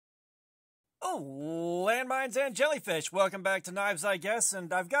Oh, landmines and jellyfish. Welcome back to Knives, I guess,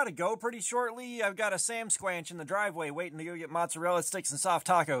 and I've got to go pretty shortly. I've got a Sam Squanch in the driveway waiting to go get mozzarella sticks and soft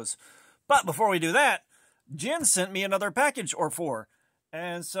tacos. But before we do that, Jen sent me another package or four.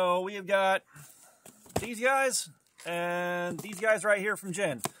 And so we have got these guys and these guys right here from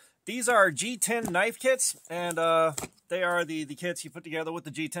Jen. These are G10 knife kits, and they are the kits you put together with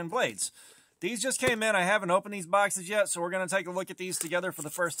the G10 blades. These just came in. I haven't opened these boxes yet, so we're going to take a look at these together for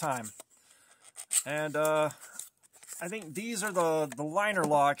the first time. And I think these are the liner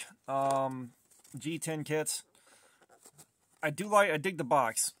lock G10 kits. I dig the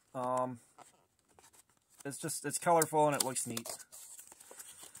box. It's colorful and it looks neat.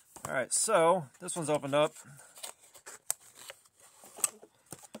 All right, so this one's opened up.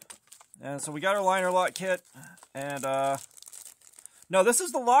 And so we got our liner lock kit, and no, this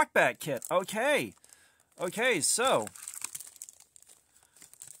is the lockback kit. Okay, so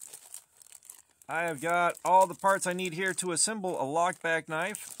I have got all the parts I need here to assemble a lockback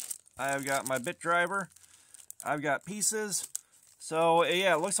knife. I have got my bit driver. I've got pieces. So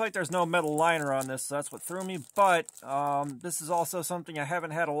yeah, it looks like there's no metal liner on this, so that's what threw me. But this is also something I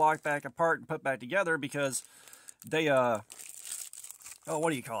haven't had a lockback apart and put back together because they, oh,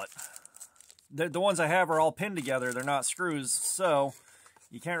 what do you call it? The ones I have are all pinned together. They're not screws, so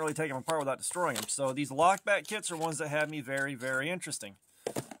you can't really take them apart without destroying them. So these lockback kits are ones that have me very, very interested.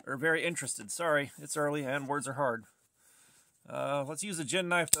 Sorry, it's early and words are hard. Let's use a gin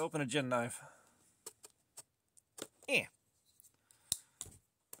knife to open a gin knife.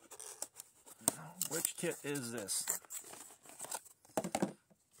 Which kit is this?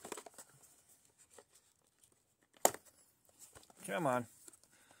 Come on.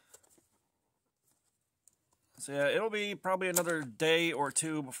 So yeah, it'll be probably another day or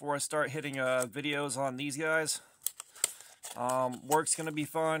two before I start hitting videos on these guys. Work's gonna be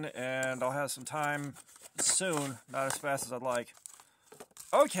fun, and I'll have some time soon, not as fast as I'd like.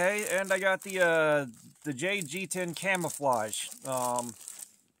 Okay, and I got the Jade G10 Camouflage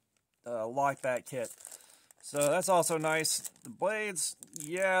lockback kit. So that's also nice. The blades,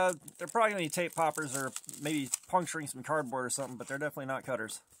 yeah, they're probably gonna be tape poppers or maybe puncturing some cardboard or something, but they're definitely not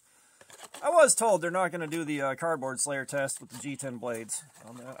cutters. I was told they're not going to do the cardboard slayer test with the G10 blades.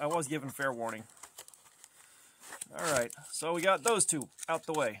 I was given fair warning. Alright, so we got those two out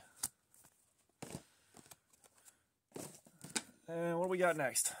the way. And what do we got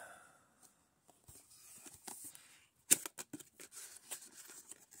next?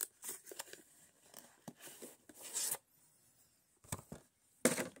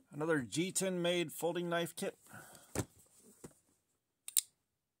 Another G10 made folding knife kit.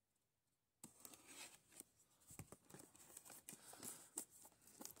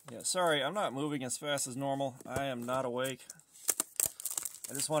 Yeah, sorry, I'm not moving as fast as normal. I am not awake.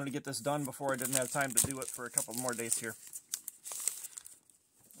 I just wanted to get this done before I didn't have time to do it for a couple more days here.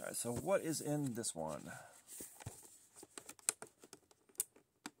 Alright, so what is in this one?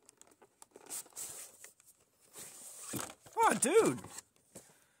 Oh, dude!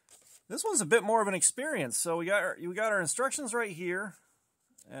 This one's a bit more of an experience. So we got our instructions right here,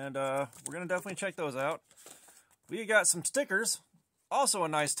 and we're going to definitely check those out. We got some stickers. Also a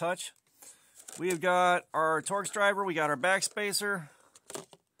nice touch. We have got our Torx driver, we got our backspacer,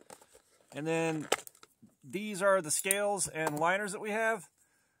 and then these are the scales and liners that we have.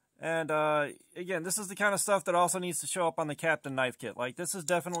 And again, this is the kind of stuff that also needs to show up on the Captain knife kit. Like, this is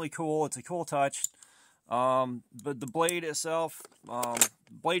definitely cool. It's a cool touch. But the blade itself,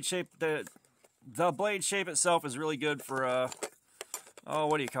 blade shape, the blade shape itself is really good for oh,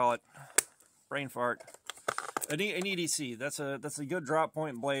 what do you call it? Brain fart. An EDC. That's a good drop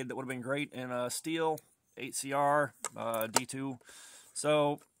point blade that would have been great in steel, 8CR, D2.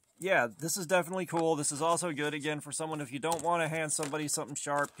 So yeah, this is definitely cool. This is also good again for someone if you don't want to hand somebody something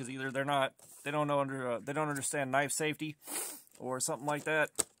sharp because either they don't understand knife safety or something like that.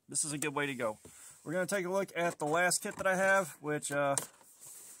 This is a good way to go. We're gonna take a look at the last kit that I have, which I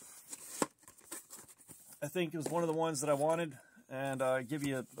think is one of the ones that I wanted, and give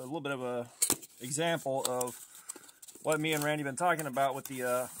you a little bit of a example of what me and Randy have been talking about with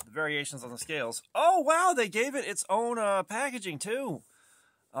the variations on the scales. Oh, wow, they gave it its own packaging, too.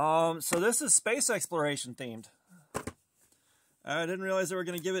 So this is space exploration themed. I didn't realize they were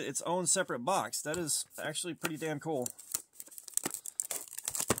going to give it its own separate box. That is actually pretty damn cool.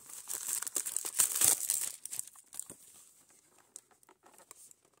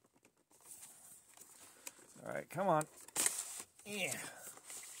 All right, come on. Yeah.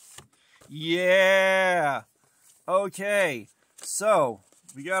 Yeah. Okay. So,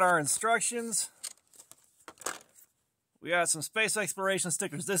 we got our instructions. We got some space exploration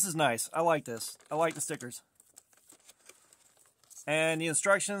stickers. This is nice. I like this. I like the stickers. And the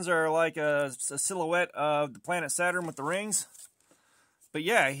instructions are like a silhouette of the planet Saturn with the rings. But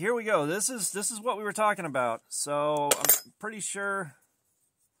yeah, here we go. This is what we were talking about. So I'm pretty sure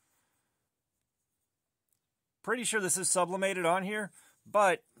this is sublimated on here,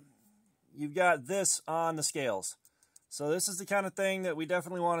 but you've got this on the scales. So this is the kind of thing that we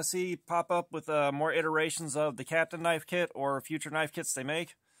definitely want to see pop up with more iterations of the Captain knife kit or future knife kits they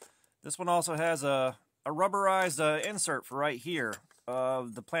make. This one also has a rubberized insert for right here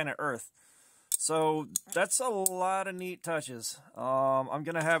of the planet Earth. So that's a lot of neat touches. I'm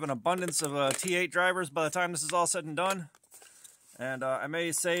going to have an abundance of T8 drivers by the time this is all said and done. And I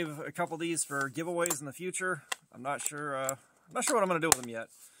may save a couple of these for giveaways in the future. I'm not sure what I'm going to do with them yet.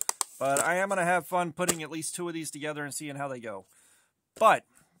 But I am going to have fun putting at least 2 of these together and seeing how they go. But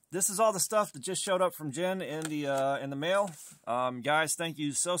this is all the stuff that just showed up from Jen in the mail. Guys, thank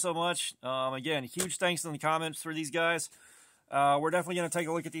you so much. Again, huge thanks in the comments for these guys. We're definitely going to take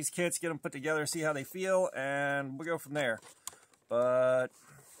a look at these kits, get them put together, see how they feel, and we'll go from there. But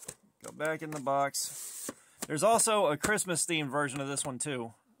go back in the box. There's also a Christmas-themed version of this one,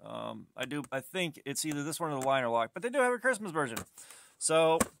 too. I think it's either this one or the liner lock, but they do have a Christmas version.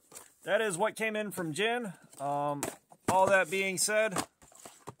 So that is what came in from Jen. All that being said,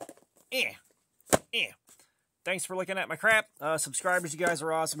 thanks for looking at my crap. Subscribers, you guys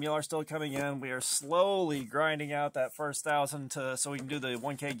are awesome. Y'all are still coming in. We are slowly grinding out that first 1,000 so we can do the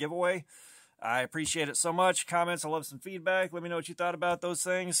 1K giveaway. I appreciate it so much. Comments, I love some feedback. Let me know what you thought about those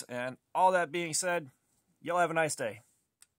things. And all that being said, y'all have a nice day.